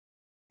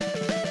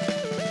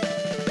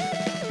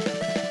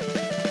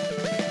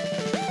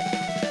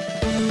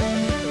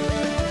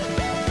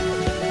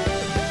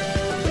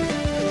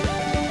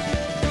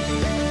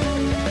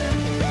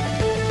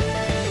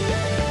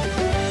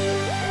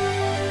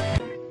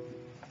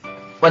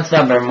What's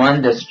up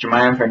everyone, this is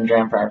Jeremiah from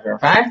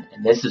Jam505,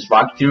 and this is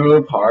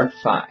Walkthrough Part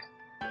 5.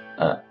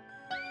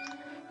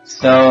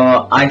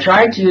 So, I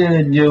tried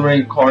to do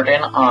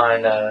recording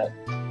on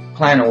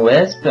Planet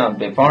Wisp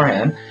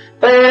beforehand,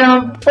 but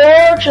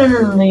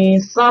unfortunately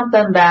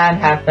something bad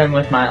happened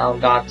with my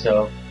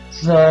Elgato,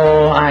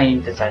 so I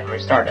decided to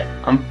restart it,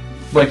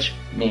 which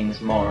means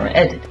more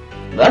editing.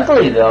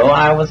 Luckily though,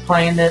 I was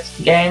playing this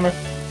game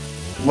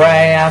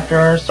right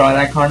after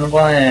Starlight Carnival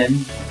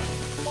and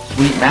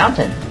Sweet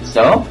Mountain.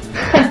 So,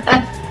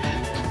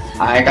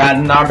 I got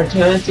an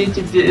opportunity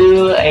to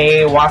do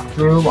a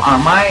walkthrough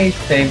on my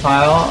save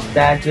file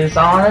that is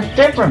on a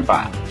different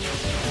file.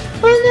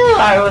 But no,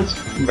 I was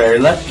very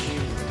lucky.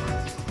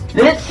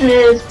 This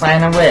is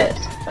Planet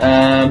Wisp,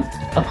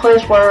 a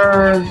place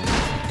where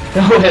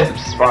the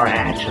wisps are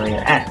actually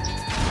at.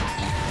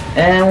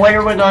 And what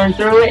we're going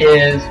through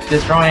is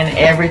destroying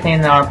everything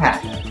in our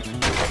path.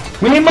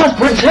 We must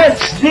protect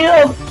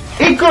the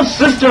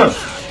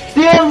ecosystem!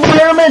 The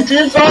environment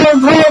is all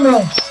around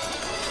us!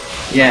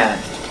 Yeah.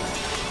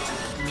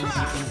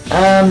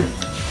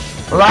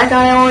 Like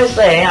I always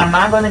say, I'm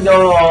not going to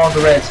go to all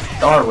the red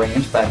star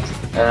rings, but,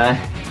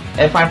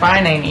 if I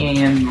find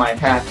any in my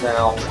path, then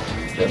I'll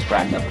just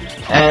grab them.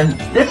 And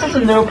this is a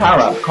new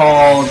power-up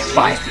called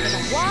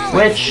Spikes,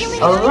 which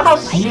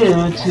allows you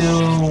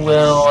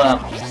to,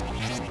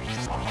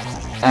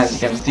 as you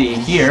can see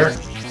here,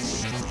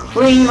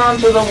 cling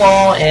onto the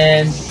wall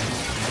and,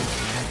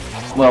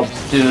 well,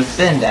 do a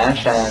spin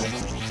dash and...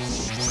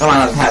 Come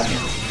on, pass me.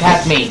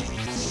 Pass me!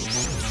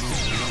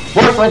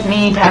 Work with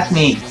me, pass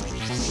me!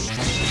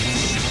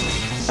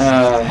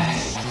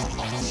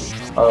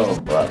 Oh,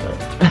 brother.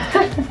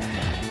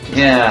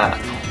 Yeah.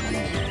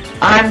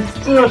 I'm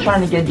still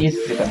trying to get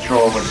used to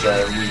control with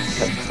the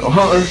Wii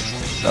controllers,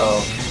 so...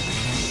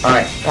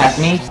 Alright, pass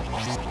me.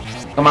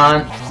 Come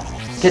on.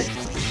 Get...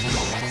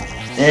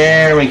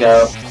 There we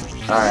go.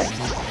 Alright.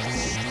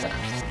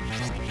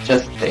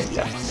 Just stay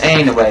still.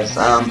 Anyways,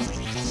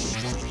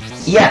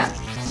 yeah.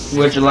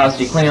 Which allows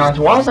you to cling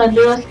onto walls and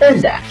do a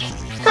spin dash.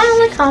 Kinda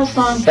like how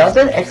Sonic does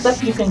it,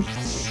 except you can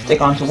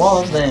stick onto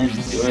walls and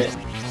do it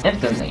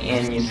instantly,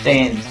 and you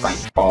stay in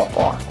Spike Ball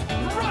form.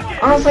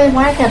 Honestly,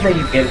 why can't they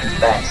give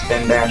that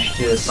spin dash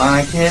to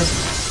Sonic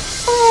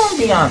is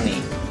beyond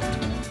me.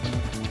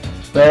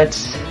 But,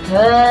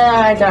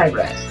 I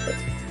digress.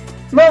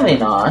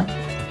 Moving on,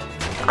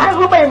 I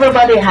hope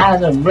everybody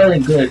has a really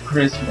good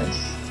Christmas,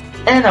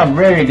 and a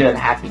very good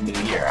Happy New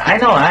Year. I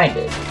know I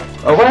did.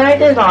 But what I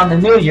did on the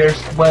New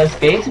Year's was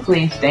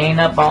basically staying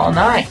up all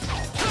night.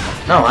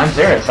 No, I'm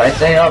serious, I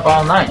stay up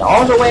all night,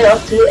 all the way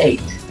up to 8.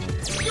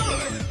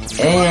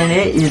 And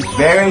it is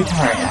very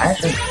tiring. I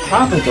should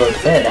probably go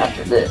to bed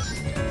after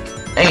this.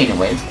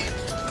 Anyways,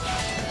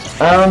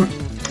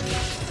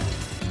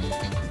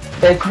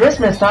 the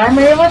Christmas time,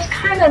 it was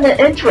kind of an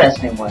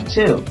interesting one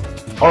too.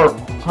 Or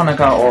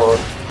Hanukkah, or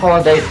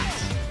holiday,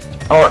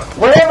 or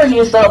whatever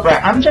you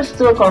celebrate. I'm just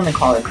still going to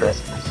call it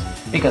Christmas,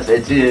 because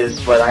it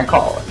is what I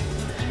call it.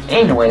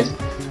 Anyways,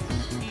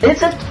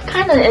 it's a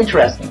kind of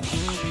interesting.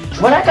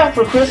 What I got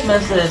for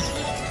Christmas is,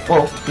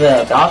 well,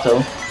 the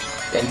Elgato,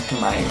 thanks to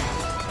my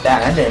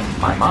dad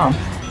and my mom.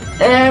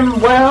 And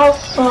what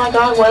else I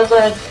got was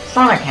a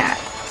Sonic hat,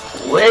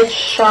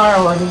 which I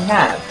already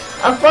have.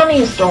 A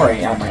funny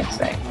story, I might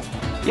say.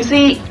 You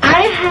see,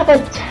 I have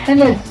a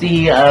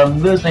tendency of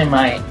losing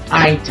my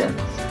items,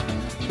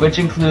 which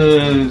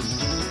includes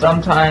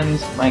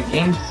sometimes my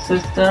game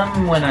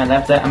system when I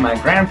left it at my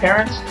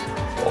grandparents,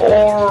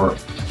 or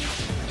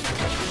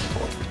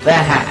the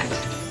hat.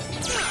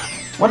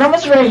 When I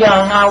was very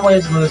young, I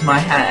always lose my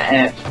hat,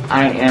 and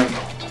I am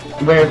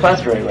very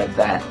frustrated with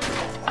that,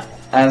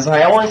 as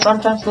I always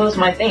sometimes lose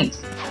my things.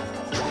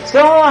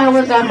 So I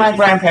was at my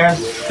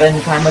grandparents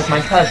spending time with my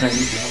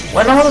cousins,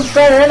 when all of a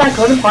sudden I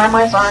couldn't find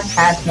my Sonic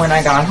hat when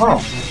I got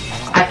home.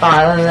 I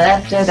thought I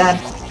left it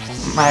at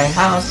my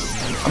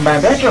house, or my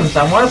bedroom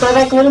somewhere, but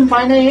I couldn't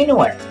find it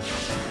anywhere.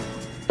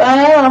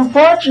 But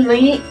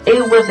unfortunately,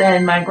 it was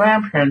in my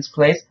grandparents'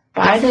 place,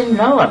 but I didn't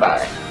know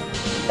about it.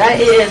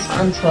 That is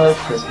until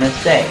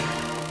Christmas Day.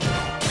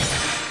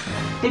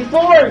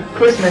 Before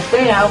Christmas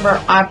Day, however,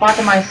 I bought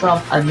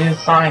myself a new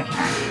Sonic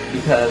hat,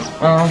 because,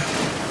 well,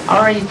 I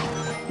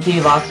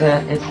already lost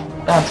it. It's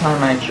about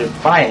time I should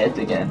buy it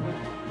again.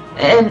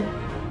 And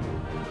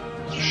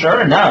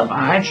sure enough,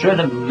 I should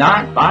have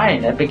not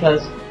buying it,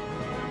 because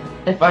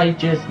if I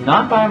just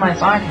not buy my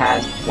Sonic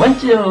hat,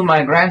 went to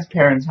my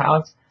grandparents'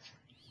 house,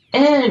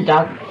 and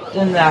got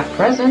them that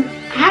present,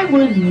 I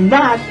would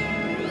not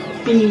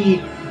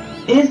be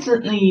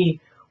instantly,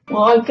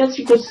 well, I guess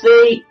you could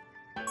say,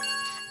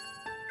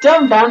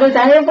 dumbfounded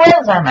that it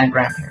was at my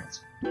grandparents.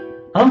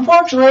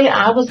 Unfortunately,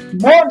 I was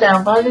more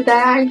dumbfounded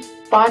that I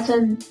bought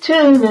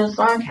 2 new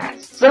Sonic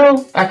hats.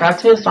 So, I got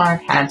 2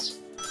 Sonic hats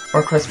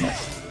for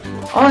Christmas.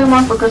 All I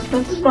want for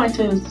Christmas is my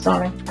 2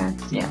 Sonic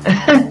hats, yeah.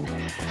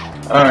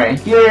 Alright,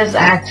 here is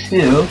Act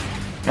 2.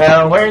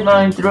 What you're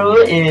going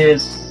through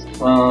is,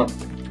 well,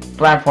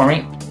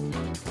 platforming.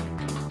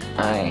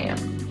 I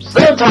am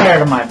so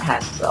tired of my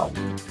past self.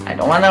 I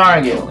don't want to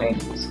argue,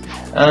 ladies.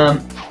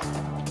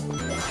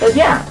 But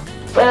yeah.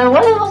 But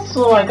what else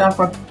I got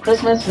for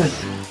Christmas is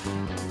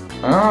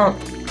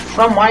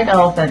some white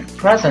elephant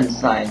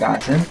presents I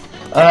gotten.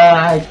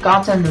 I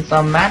gotten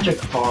some magic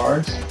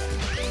cards,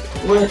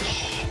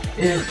 which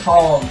is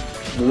called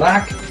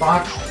Black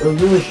Box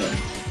Illusion.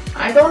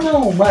 I don't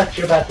know much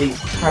about these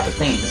type of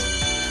things.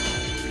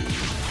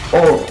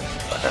 Oh,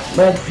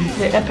 but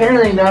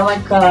apparently they're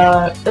like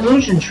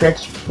illusion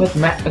tricks with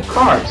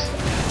cards.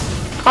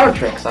 Card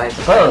tricks, I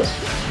suppose.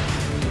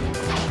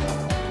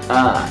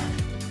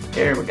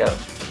 Here we go.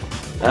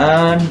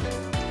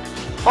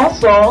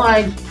 Also,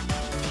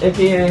 if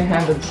you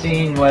haven't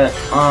seen what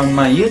on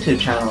my YouTube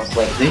channels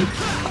lately,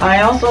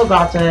 I also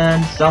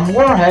gotten some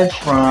warheads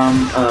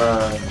from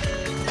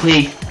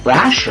Cleve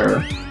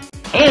Lasher,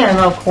 and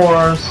of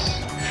course,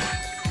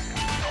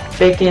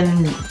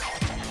 bacon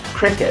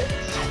crickets.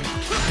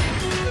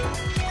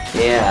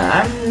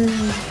 Yeah,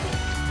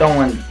 don't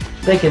want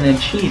bacon and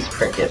cheese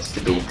crickets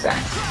to be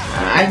exact.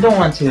 I don't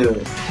want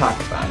to talk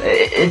about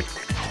it. It's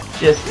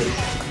just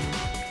tasty.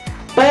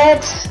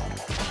 But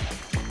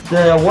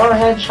the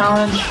Warhead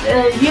Challenge,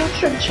 you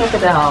should check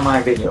it out on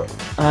my video.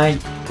 I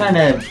kind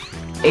of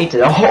ate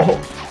it all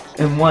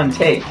in one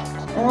take.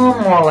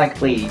 Or more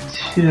likely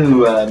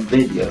 2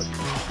 videos.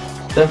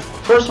 The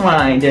first one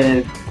I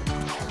did,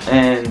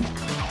 and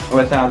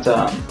without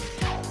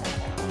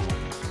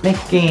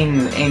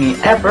making any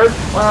effort.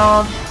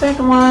 Well, the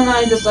second one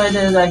I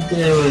decided I'd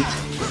do a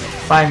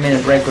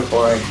 5-minute break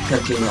before I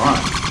continue on.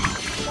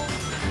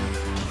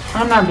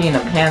 I'm not being a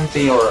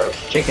pansy or a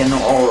chicken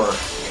or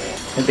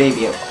a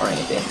baby or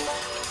anything.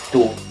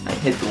 I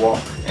hit the wall.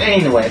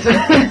 Anyways.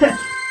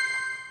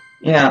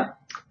 Yeah.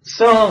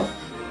 So,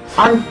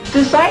 I'm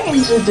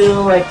deciding to do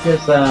like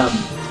this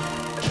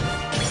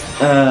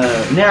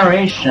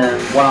narration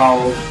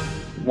while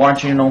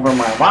watching over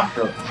my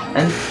walkthrough.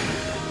 And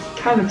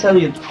kind of tell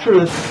you the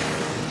truth,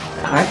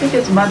 I think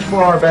it's much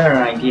more better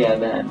idea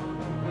than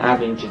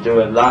having to do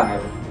it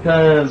live,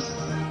 because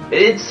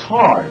it's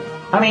hard.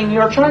 I mean,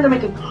 you're trying to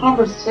make a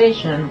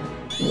conversation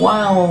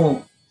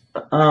while,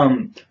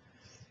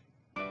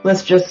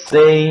 let's just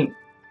say,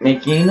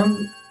 making a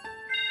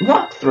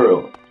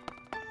walkthrough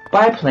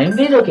by playing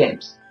video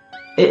games.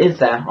 It is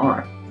that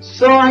hard.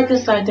 So I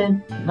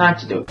decided not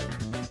to do it.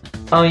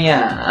 Oh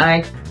yeah,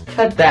 I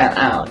cut that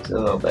out a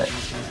little bit.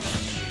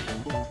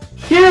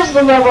 Here's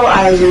the level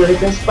I really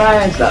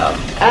despise of.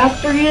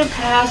 After you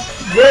pass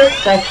this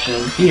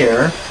section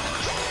here,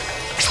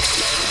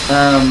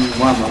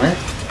 one moment.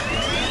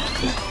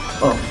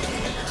 Oh.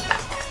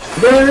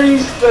 There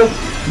is the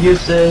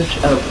usage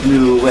of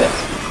Blue Wisp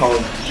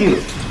called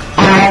Cube.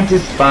 I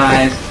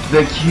despise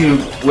the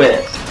Cube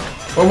Wisp.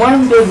 For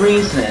one good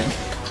reason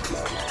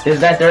is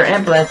that they're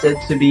implemented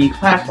to be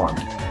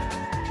platforming.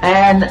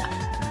 And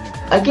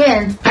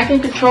again, I can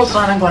control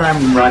Sonic when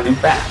I'm running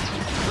fast.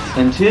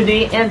 In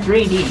 2D and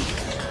 3D.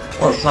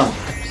 Well,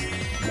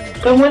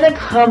 sometimes. But when it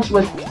comes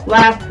with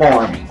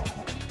platforming,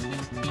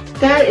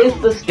 that is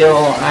the skill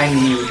I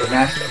need to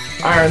master.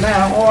 Either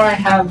that, or I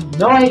have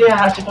no idea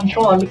how to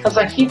control them because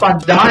I keep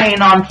on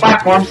dying on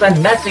platforms and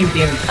messing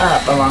things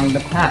up along the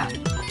path.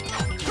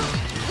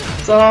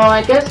 So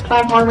I guess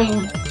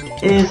platforming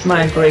is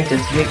my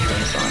greatest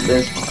weakness on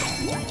this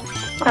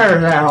part. Either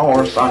that,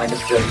 or Sonic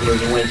is just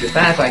moving way too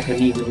fast, I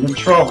couldn't even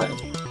control him.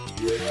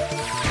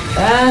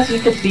 As you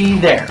can see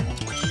there,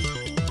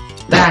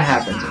 that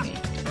happened to me.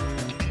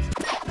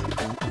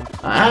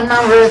 I'm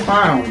not really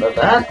fond of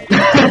that.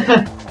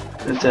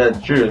 It's the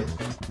truth.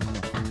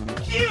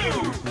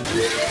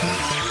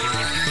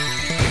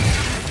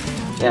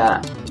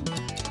 Yeah.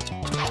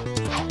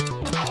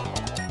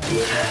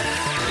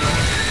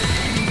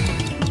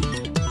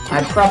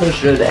 I probably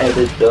should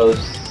edit those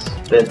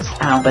bits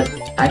out, but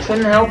I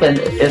couldn't help it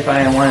if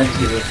I wanted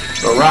to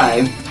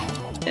arrive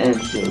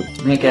and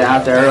to make it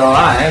out there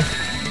alive.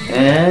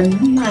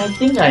 And I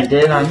think I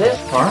did on this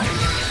part.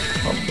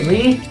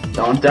 Hopefully,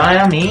 don't die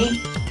on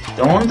me.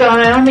 Don't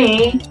die on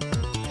me.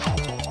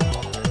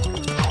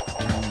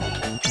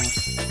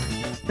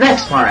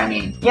 Next part, I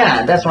mean.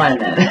 Yeah, that's what I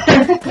meant.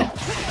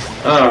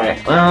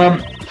 Alright,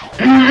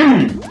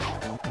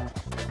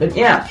 but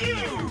yeah.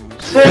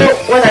 So,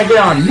 what I did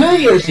on New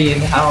Year's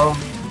Eve,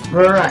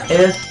 however,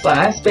 is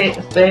I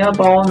stay up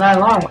all night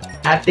long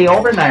at the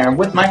overnighter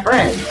with my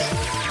friends.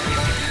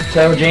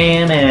 Toe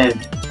Jam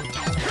and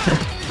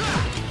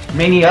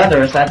many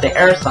others at the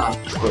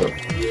Airsoft group.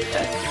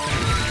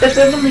 It's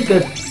a really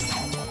good.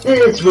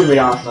 It's really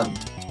awesome.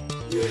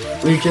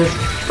 We just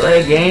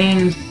play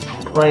games,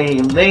 play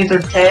laser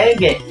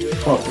tag.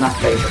 Well,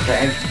 not laser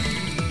tag.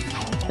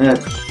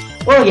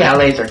 Well, yeah,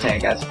 laser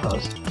tag, I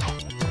suppose.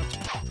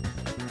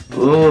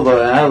 Ooh,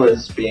 but I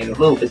was being a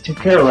little bit too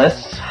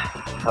careless.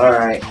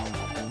 Alright.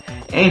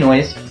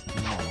 Anyways,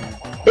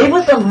 it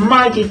was a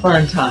mighty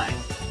fun time.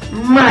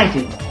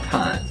 Mighty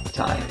fun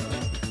time.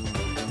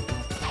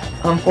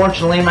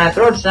 Unfortunately, my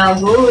throat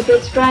sounds a little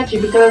bit scratchy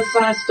because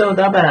I stood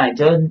up and I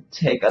did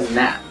take a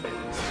nap.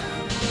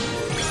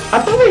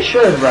 I probably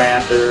should right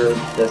after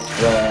this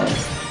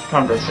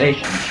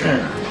conversation,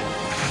 sure.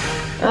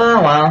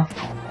 Oh well.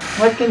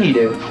 what can you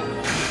do?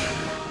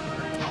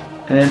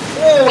 And then,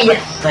 oh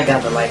yes, I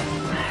got the light.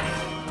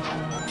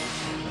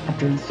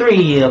 After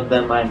 3 of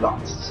them I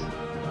lost.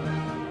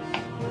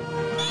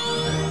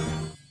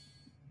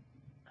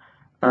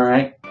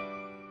 Alright.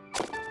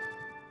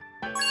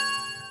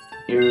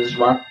 Here's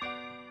what?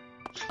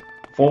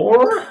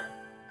 4?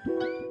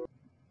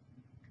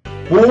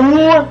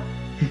 4?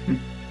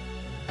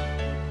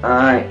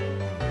 Alright.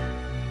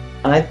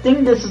 I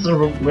think this is a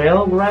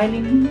rail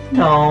grinding?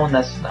 No,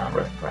 that's not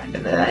rail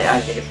grinding. I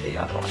think it's the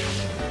other one.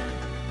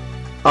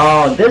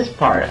 Oh, this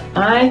part.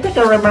 I think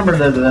I remember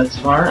this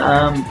part.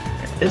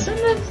 Isn't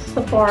this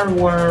the part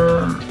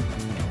where...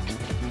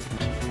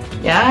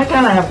 Yeah, I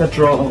kinda have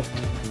control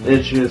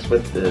issues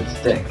with the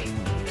stick.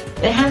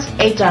 It has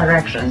 8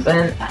 directions,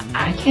 and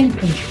I can't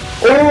control...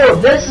 Oh,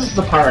 this is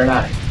the part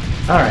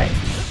Alright.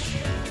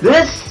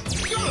 This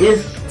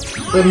is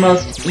the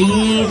most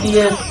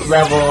easiest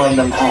level of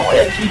them all.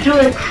 If you do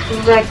it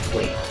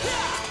correctly,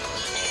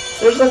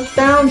 there's a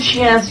sound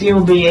chance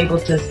you'll be able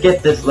to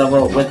skip this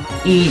level with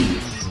ease.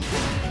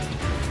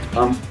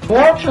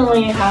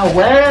 Unfortunately,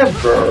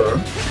 however,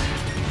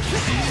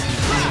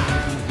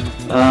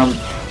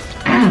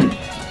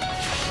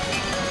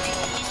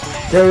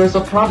 there is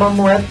a problem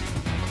with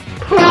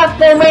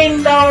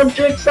platforming no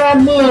jigsaw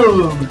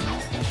move.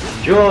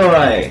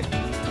 Joy.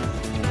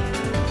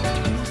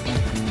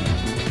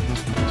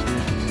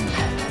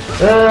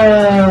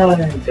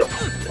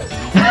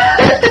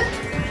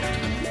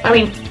 I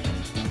mean,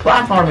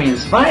 platforming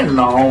is fine and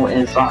all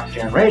in Sonic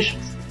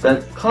Generations,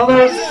 but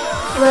colors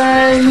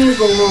needs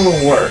a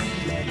little work.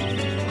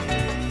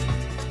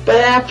 But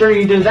after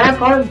you do that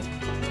part,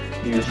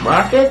 use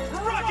Rocket,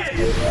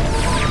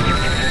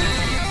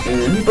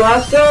 and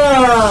blast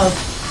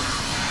off!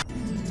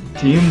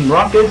 Team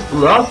Rocket's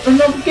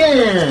blasting up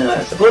again,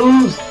 I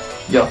suppose.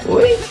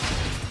 Yahoo!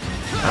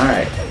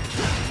 Alright,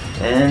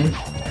 and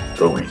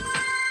going.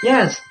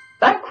 Yes,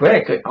 that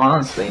quick,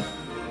 honestly.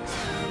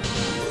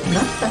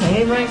 Not the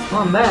A rank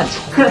on that.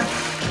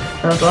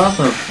 That's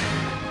awesome.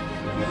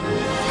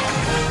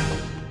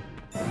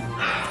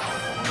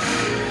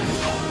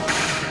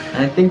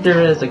 I think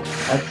there is a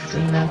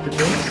cutscene after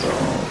this, so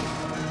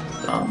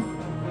stop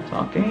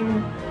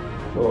talking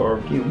for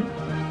a few minutes.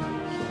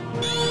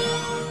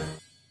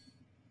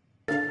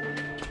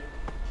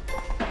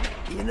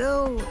 You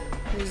know,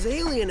 as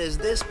alien as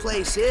this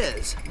place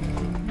is,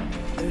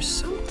 there's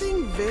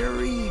something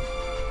very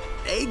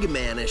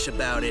Eggman-ish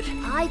about it.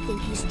 I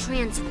think he's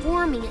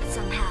transforming it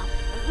somehow,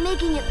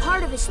 making it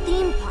part of his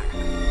theme park.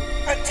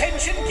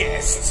 Attention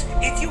guests,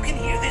 if you can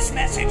hear this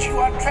message, you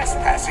are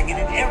trespassing in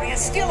an area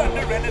still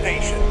under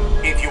renovation.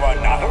 If you are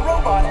not a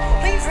robot,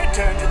 please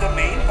return to the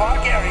main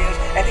park areas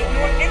and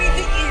ignore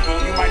anything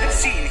evil you might have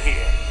seen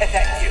here.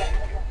 Thank you.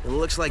 It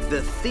looks like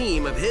the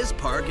theme of his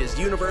park is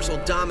universal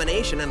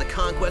domination and the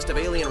conquest of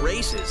alien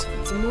races.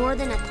 It's more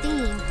than a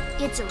theme,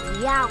 it's a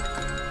reality.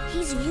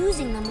 He's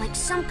using them like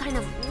some kind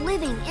of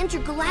living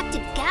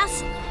intergalactic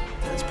gasoline.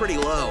 That's pretty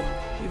low,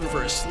 even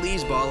for a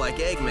sleazeball like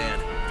Eggman.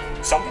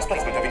 Some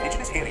displacement of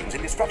indigenous aliens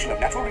and destruction of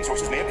natural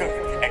resources may occur.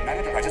 Eggman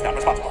Enterprises not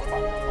responsible.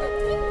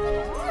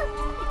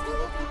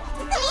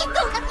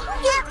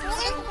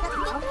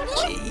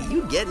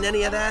 You getting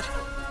any of that?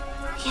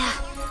 Yeah,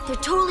 they're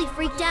totally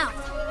freaked out.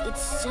 It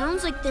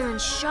sounds like they're in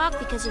shock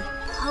because of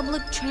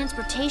public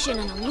transportation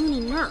and a loony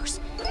nurse.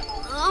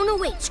 Oh no,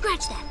 wait,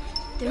 scratch that.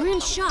 They're in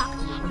shock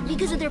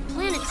because of their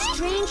planet's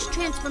strange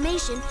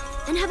transformation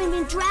and having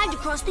been dragged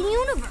across the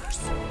universe.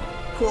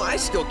 Well, I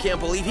still can't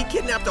believe he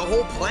kidnapped the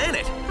whole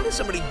planet. How did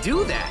somebody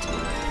do that?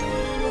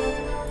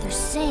 They're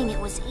saying it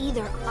was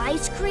either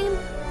ice cream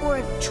or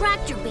a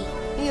tractor beam.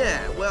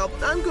 Yeah, well,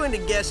 I'm going to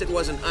guess it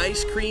wasn't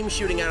ice cream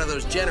shooting out of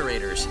those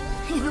generators.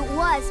 If it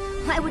was,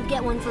 I would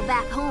get one for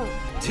back home.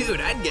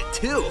 Dude, I'd get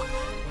 2.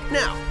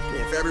 Now,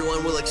 if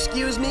everyone will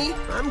excuse me,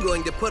 I'm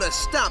going to put a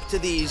stop to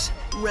these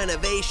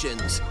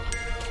renovations.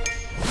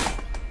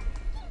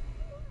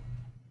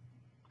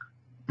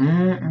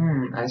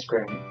 Ice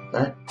cream.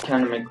 That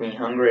kind of makes me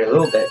hungry a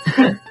little bit.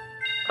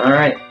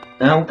 Alright,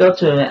 now we'll go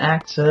to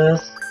Act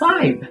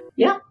 5.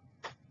 Yeah.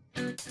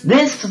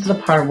 This is the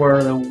part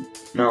where the...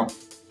 No,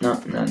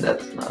 that's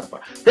not the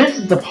part. This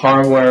is the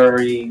part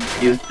where you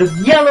use the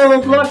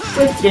yellow flux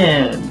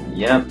again.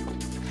 Yep.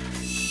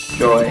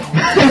 Joy.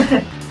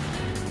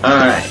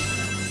 Alright.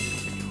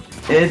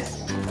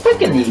 It's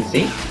quick and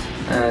easy,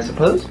 I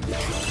suppose.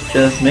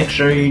 Just make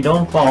sure you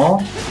don't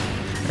fall,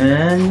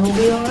 and you'll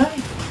be alright.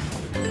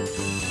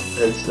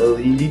 It's so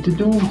easy to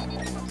do.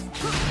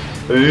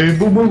 Hey,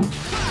 boo boo.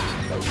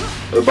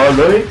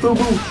 Ballet, boo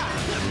boo.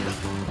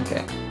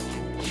 Okay.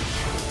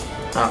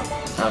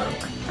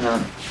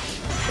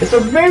 It's a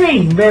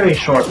very, very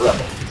short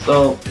level,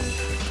 so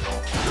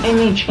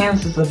any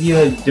chances of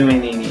you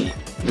doing any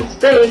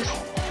mistakes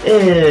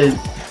is,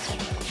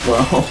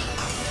 well,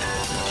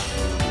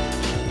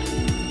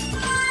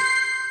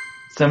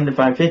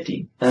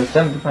 75-50.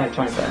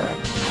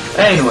 75-25.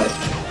 Anyways,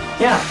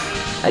 yeah,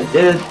 I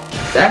did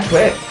that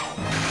quick.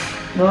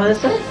 No, it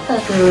says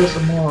that there is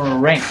more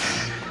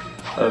ranks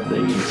of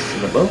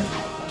these level.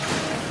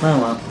 Oh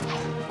well.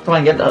 Come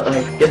on, get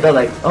the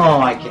like. Oh,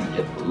 I can't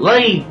get the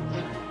light.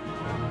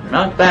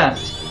 Not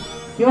fast.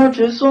 You're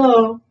too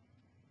slow.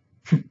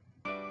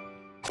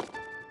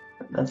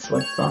 That's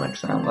what Sonic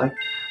sounds like.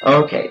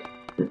 Okay,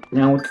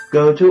 now we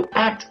go to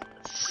Act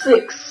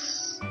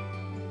 6.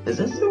 Is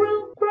this the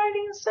real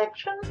writing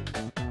section?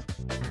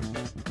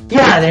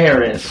 Yeah,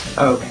 there it is.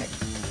 Okay.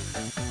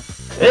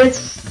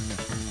 It's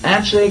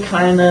actually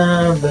kind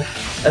of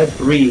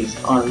agrees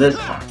on this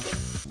part.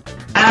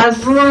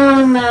 As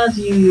long as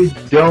you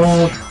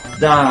don't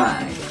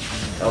die,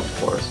 of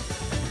course,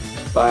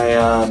 by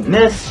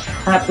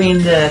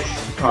mishapping this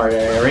part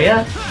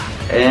area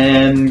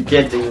and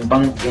getting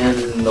bunked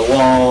in the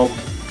wall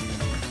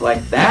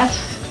like that,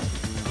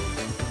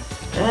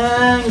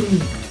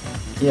 and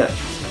yeah.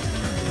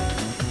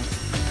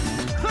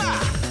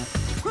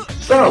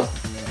 So,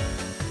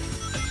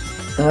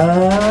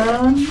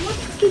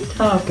 what to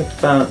talk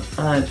about?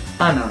 I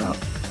don't know.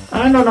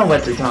 I don't know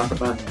what to talk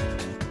about.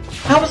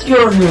 How was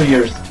your New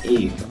Year's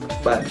Eve,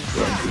 but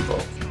people?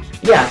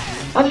 Yeah,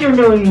 how's your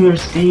New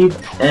Year's Eve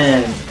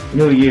and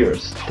New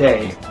Year's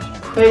Day?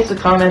 Place a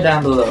comment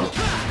down below.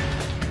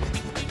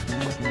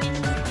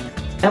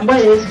 And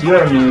what is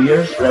your New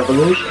Year's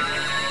resolution?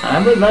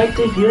 I would like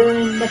to hear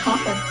in the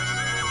comments.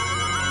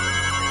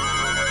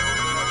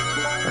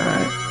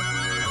 Alright.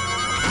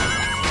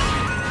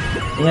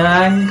 Yeah,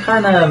 I'm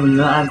kind of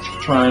not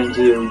trying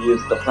to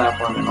use the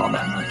platforming all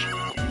that much.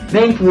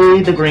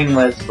 Thankfully, the green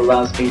wisp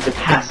allows me to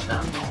pass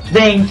them.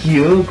 Thank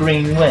you,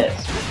 green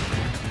wisp.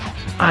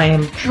 I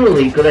am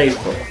truly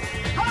grateful.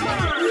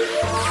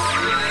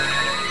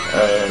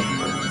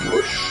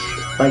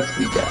 Whoosh. Light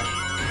speed dash.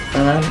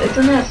 It's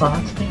an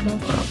S-on, so no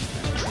problem.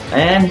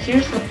 And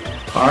here's the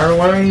part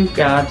where you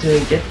got to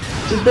get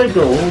to the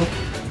goal.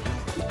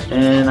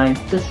 And I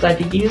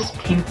decided to use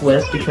pink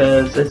wisp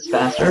because it's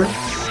faster.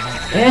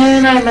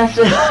 And I messed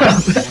it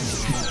up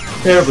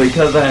terribly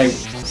because I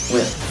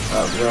went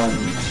around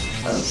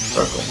a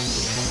circle.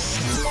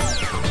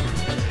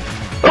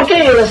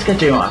 Okay, let's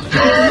continue on.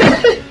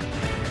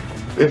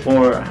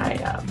 Before I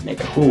make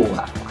a fool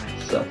out of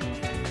myself.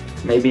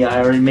 Maybe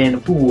I already made a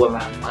fool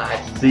out of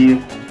myself.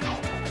 See,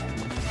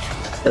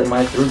 that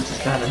my throat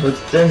just kind of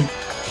hooked in.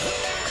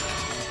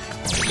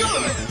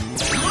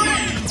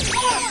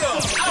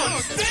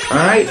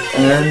 Alright,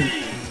 and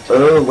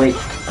oh wait,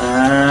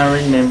 I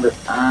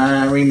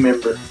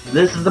remember.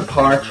 This is the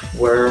part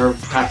where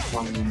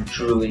platforming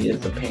truly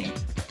is a pain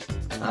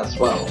as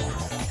well.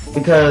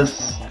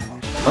 Because,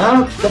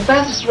 well, the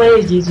fastest way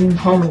is using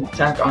homing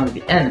attack on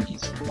the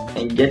enemies.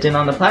 And getting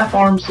on the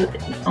platforms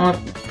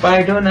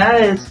by doing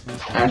that is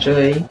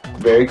actually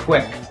very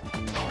quick.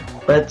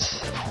 But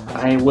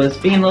I was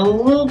being a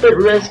little bit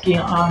risky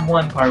on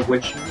one part,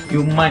 which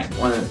you might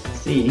want to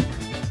see.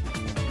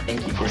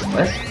 Thank you, Green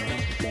Wisp.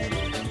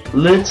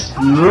 Let's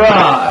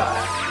ride!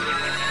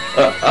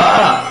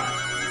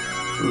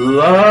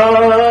 Fly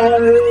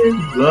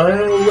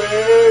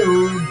away,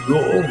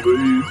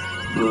 glory.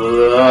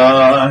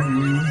 Fly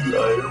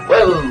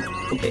away.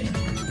 Okay.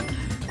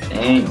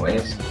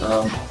 Anyways,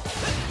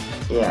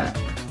 yeah.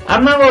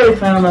 I'm not really a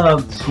fan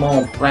of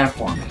small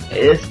platforming.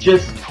 It's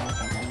just,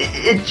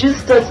 it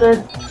just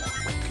doesn't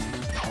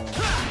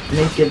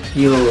make it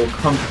feel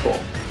comfortable.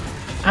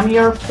 I mean,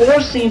 you're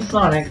forcing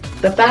Sonic,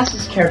 the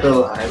fastest character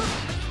alive,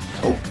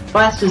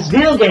 fastest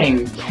video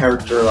game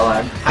character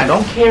alive. I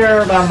don't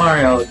care about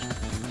Mario.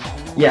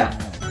 Yeah.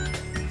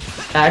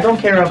 I don't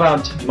care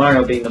about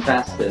Mario being the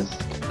fastest.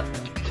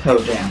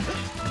 ToeJam.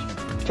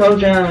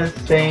 ToeJam is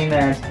saying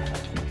that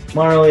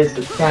Mario is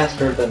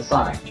faster than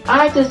Sonic.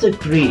 I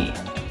disagree.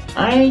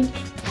 I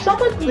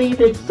somewhat believe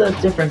it's a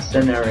different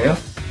scenario,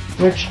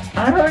 which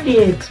I already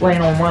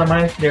explained on one of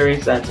my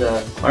theories that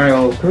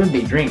Mario could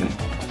be dreaming.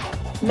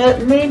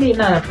 Maybe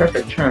not a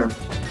perfect term.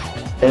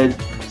 It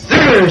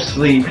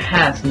seriously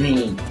has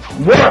me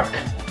work!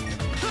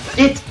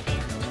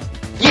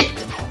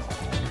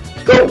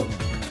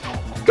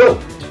 Go!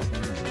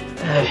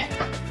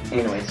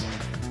 Anyways.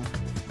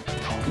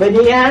 But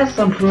he has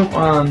some proof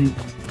on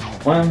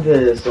one of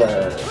his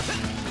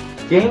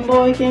Game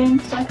Boy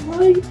games, I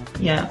believe?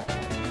 Yeah.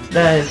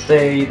 That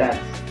say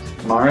that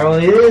Mario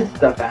is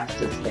the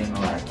fastest thing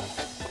alive.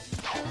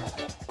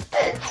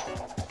 But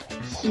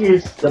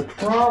here's the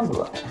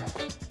problem.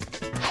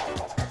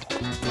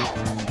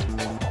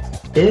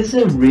 Is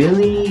it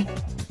really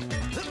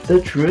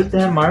the truth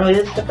that Mario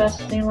is the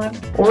fastest thing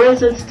alive? Or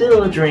is it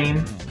still a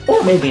dream?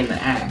 Or maybe an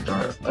act,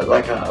 or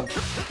like a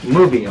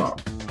movie, or,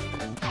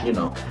 you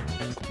know.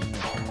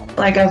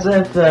 Like as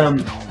if,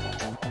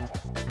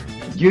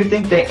 you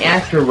think the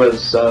actor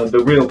was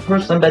the real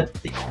person, but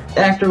the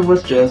actor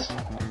was just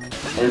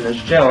in a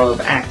shell of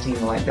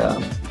acting like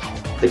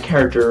the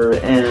character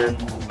in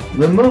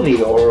the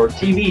movie or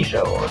TV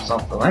show or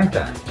something like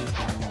that.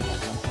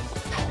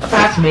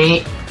 Past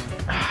me.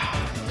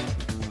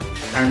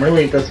 I'm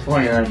really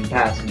disappointed in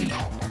Past Me.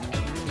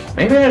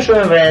 Maybe I should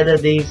have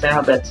edited these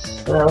out, but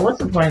what's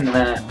the point of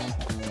that?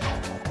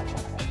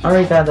 I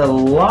already got a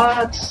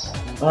lot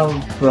of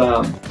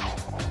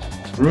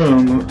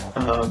room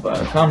of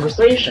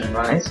conversation,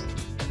 right?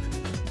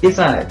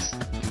 Besides,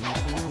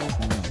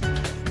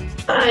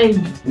 I'm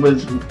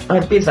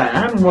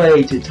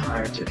way too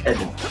tired to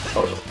edit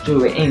or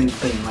do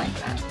anything like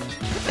that.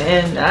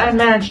 And I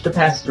managed to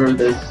pass through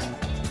this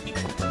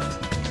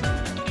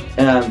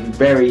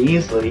very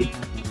easily.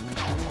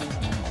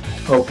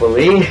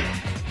 Hopefully.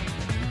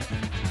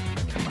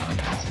 Come on,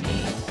 pass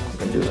me. You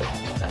can do it.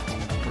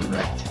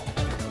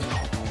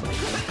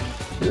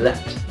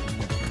 Left.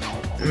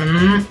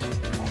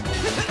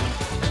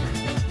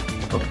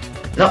 Oh,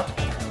 no.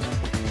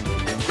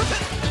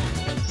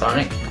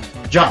 Sonic.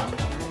 Jump.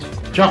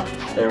 Jump.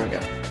 There we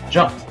go.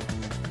 Jump.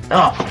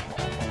 Oh.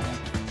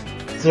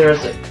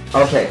 Seriously.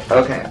 Okay.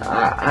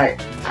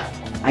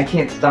 I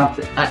can't stop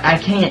this. I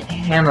can't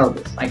handle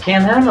this. I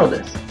can't handle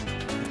this.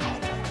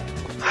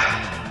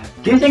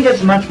 Do you think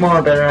it's much more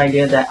a better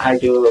idea that I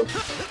do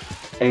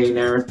a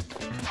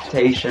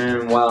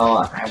narration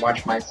while I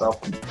watch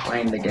myself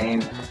playing the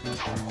game?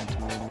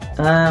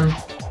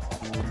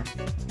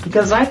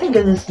 Because I think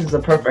this is a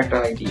perfect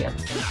idea.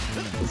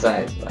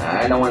 Besides,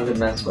 I don't want to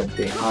mess with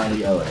the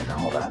audio and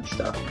all that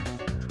stuff.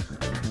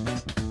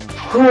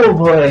 Oh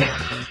boy,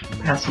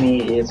 Pass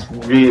Me is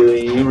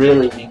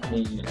really making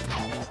me...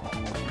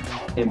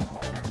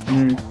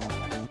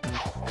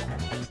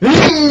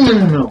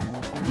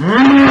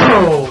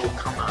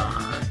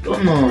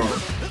 Come on,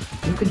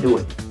 you can do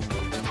it.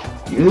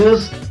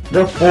 Use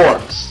the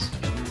force.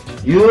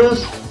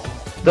 Use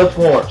the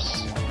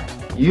force.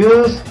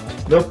 Use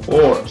the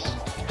force.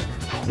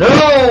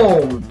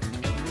 No!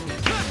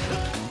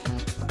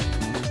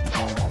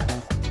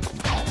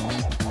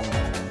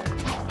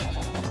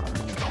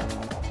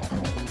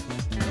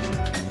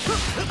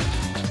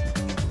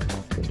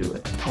 You can do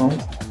it. Come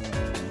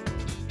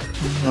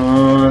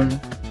on.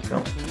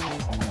 Go.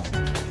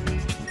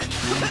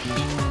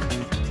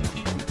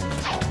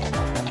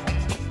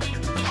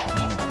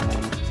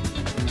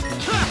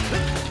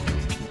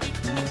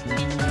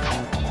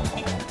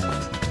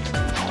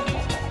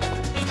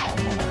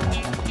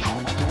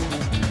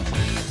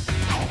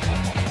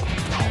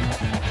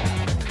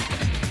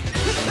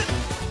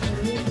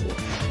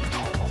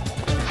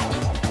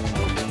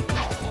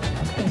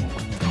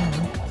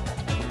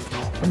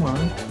 Come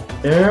on.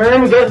 There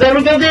we go, there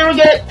we go, there we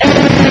go!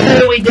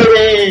 And we did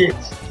it!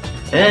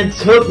 It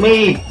took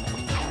me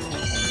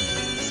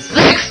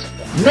 6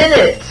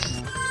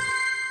 minutes!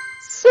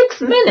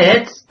 6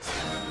 minutes?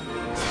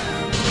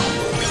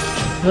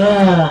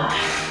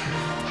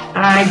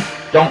 I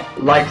don't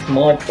like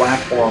small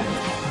platforms.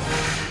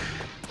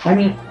 I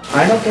mean,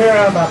 I don't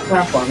care about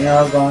platforming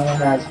as long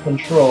as it has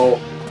control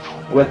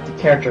with the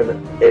character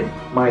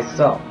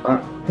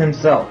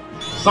himself.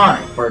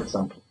 Sonic, for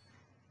example.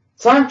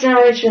 Sonic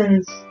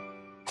Generations,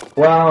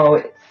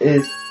 well,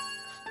 is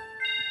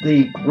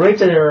the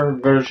greater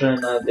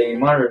version of the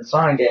modern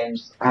Sonic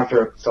games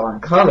after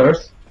Sonic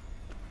Colors.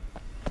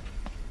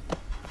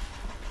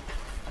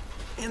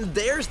 And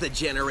there's the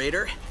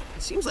generator.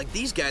 It seems like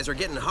these guys are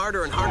getting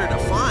harder and harder to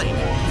find.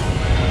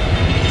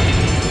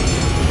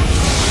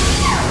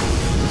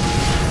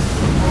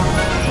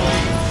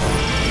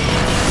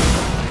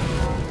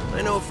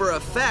 I know for a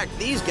fact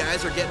these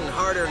guys are getting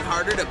harder and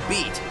harder to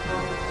beat.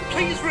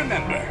 Please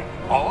remember,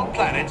 all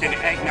planets in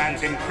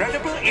Eggman's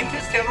incredible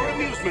interstellar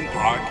amusement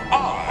park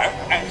are,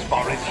 as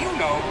far as you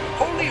know,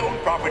 wholly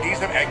owned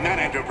properties of Eggman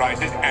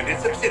Enterprises and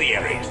its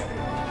subsidiaries.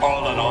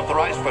 All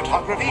unauthorized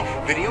photography,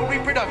 video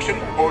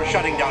reproduction, or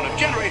shutting down of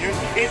generators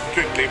is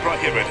strictly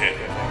prohibited.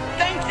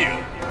 Thank you.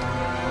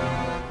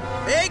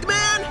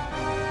 Eggman,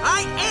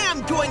 I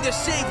am going to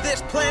save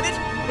this planet,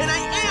 and I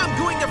am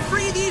going to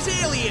free these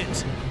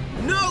aliens.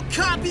 No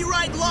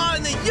copyright law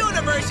in the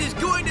universe is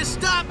going to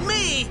stop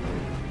me.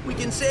 We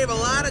can save a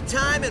lot of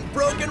time and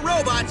broken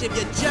robots if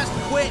you just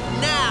quit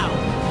now.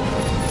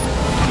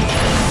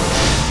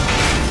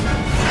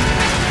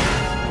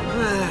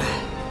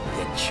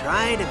 You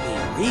try to be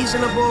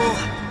reasonable.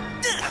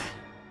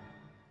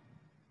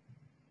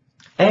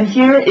 And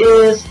here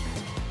is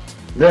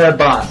the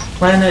boss,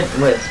 Planet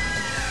Wisp.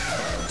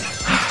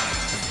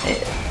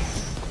 It's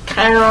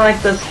kind of like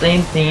the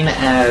same thing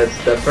as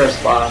the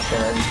first boss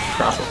in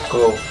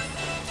Tropical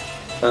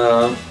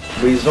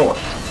Resort.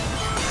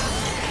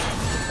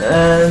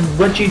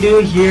 What you do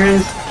here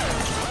is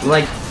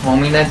like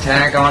homing an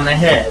attack on the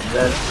head.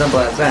 That's simple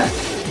as that.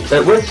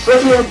 But with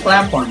regular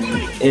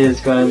platforming is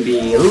going to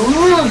be a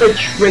little bit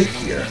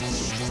trickier.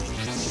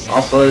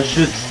 Also, it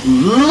shoots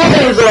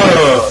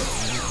laser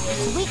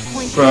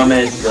from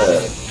its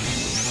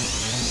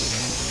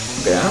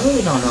okay, I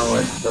really don't know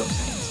what those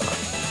things are.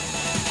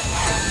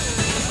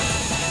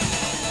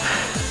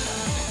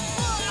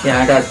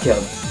 Yeah, I got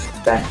killed.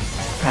 That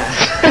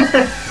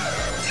pass.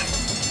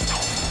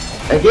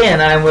 Again,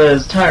 I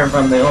was tired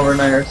from the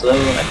overnighter, so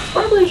I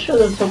probably should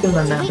have taken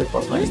a nap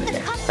before playing the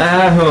game.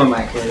 Who am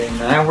I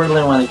kidding? I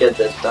really want to get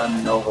this done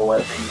and over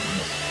with.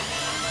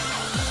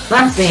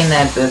 Not saying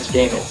that this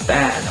game is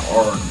bad,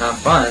 or not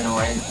fun,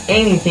 or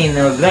anything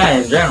of that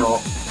in general.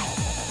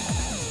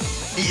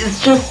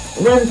 It's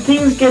just, when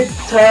things get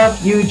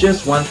tough, you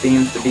just want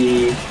things to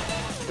be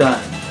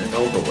done and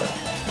over with.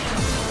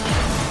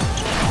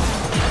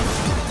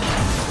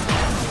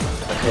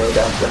 Okay,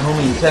 got the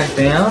homing attack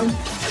down.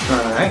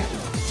 Alright.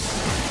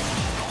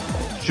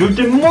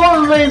 Shooting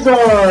more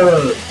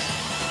lasers!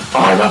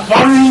 I'm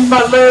firing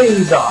my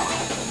laser!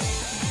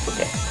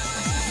 Okay.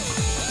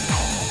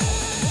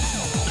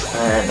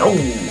 And, oh,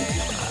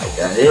 I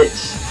got it.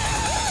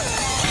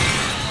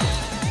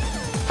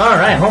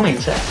 Alright, homing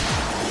attack.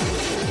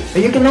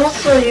 But you can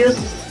also use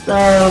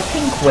the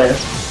pink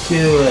wisp to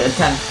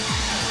attack.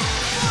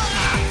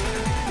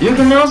 You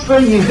can also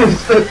use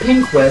the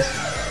pink wisp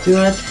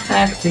to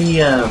attack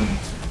the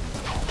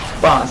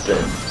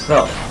bosses.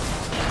 So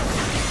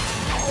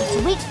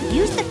wait,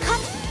 use the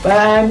cut. but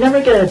I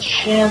never get a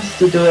chance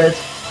to do it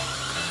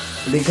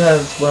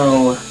because,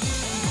 well,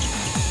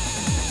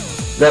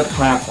 the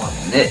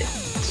platforming.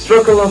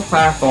 Circular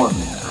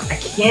platforming. I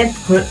can't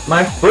put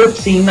my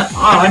footing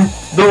on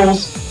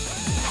those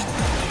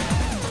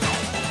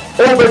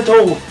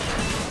orbital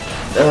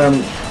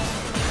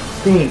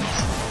things.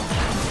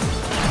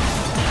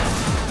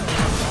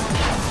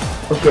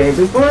 Okay,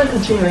 before I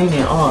continue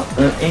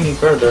any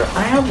further,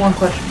 I have one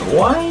question.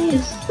 Why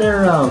is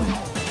there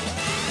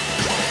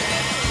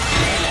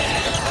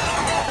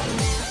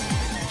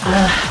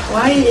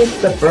why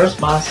is the first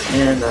boss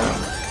in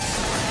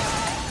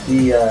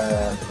the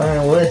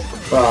Planet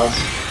Wisp boss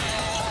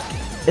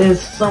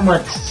is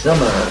somewhat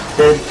similar?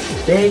 Did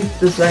they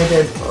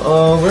decided,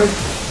 oh, we're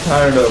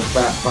tired of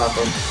flat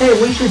platforming.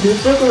 Hey, we should do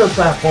circular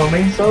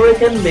platforming so it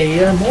can be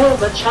more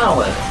of a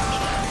challenge.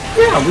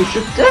 Yeah, we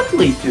should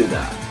definitely do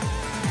that.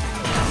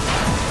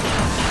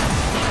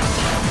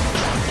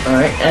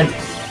 Alright, and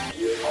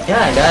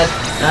yeah,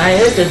 I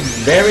hit it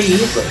very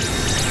easily.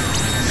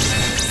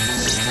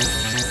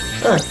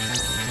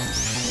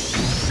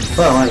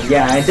 Well,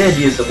 yeah, I did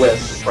use the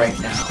wisp right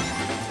now.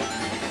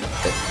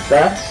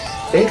 That's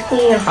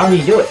basically how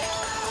you do it.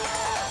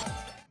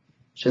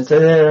 Just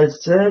said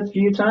a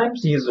few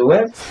times, use the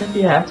wisp if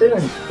you have to,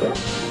 and well,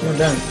 you're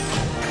done.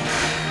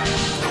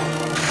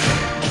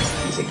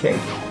 Piece of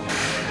cake.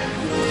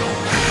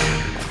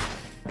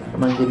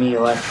 Come on, give me a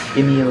life,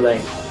 give me a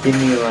life, give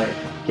me a life.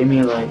 Give me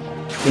a life.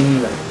 Give me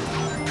a life.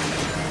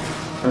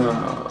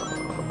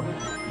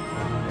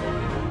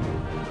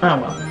 Oh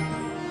well.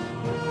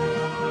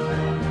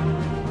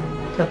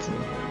 Cutscene.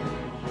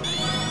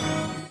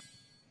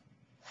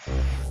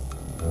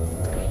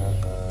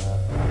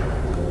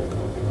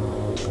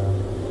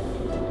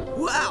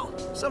 Wow!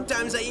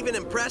 Sometimes I even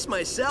impress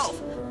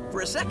myself.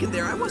 For a second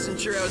there, I wasn't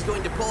sure I was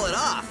going to pull it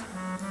off.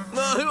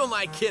 Oh, who am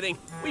I kidding?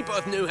 We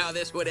both knew how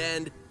this would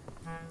end.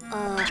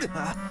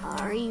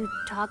 Are you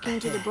talking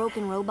to the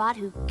broken robot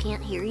who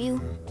can't hear you?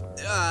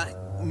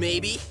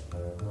 Maybe.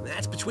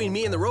 That's between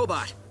me and the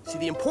robot. See,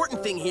 the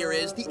important thing here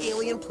is the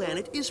alien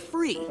planet is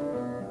free.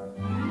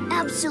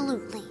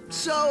 Absolutely.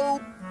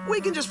 So, we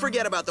can just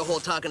forget about the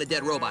whole talking to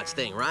dead robots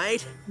thing,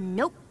 right?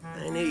 Nope.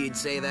 I knew you'd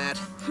say that.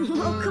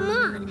 Oh, come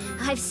on.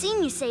 I've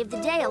seen you save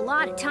the day a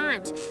lot of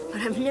times,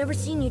 but I've never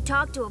seen you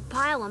talk to a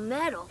pile of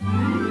metal.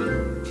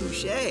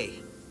 Touché.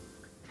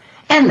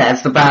 And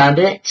that's about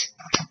it.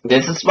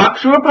 This is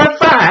Walkthrough Part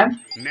 5.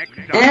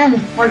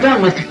 And we're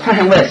done with the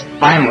Planet Wisp,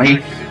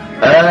 finally.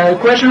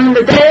 Question of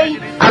the day: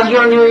 how's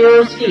your New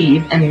Year's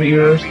Eve and New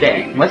Year's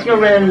Day? What's your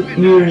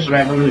New Year's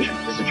resolution?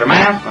 This is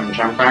Jeremiah from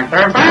Jump Back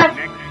 35,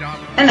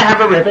 and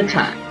have a ribbon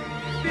time.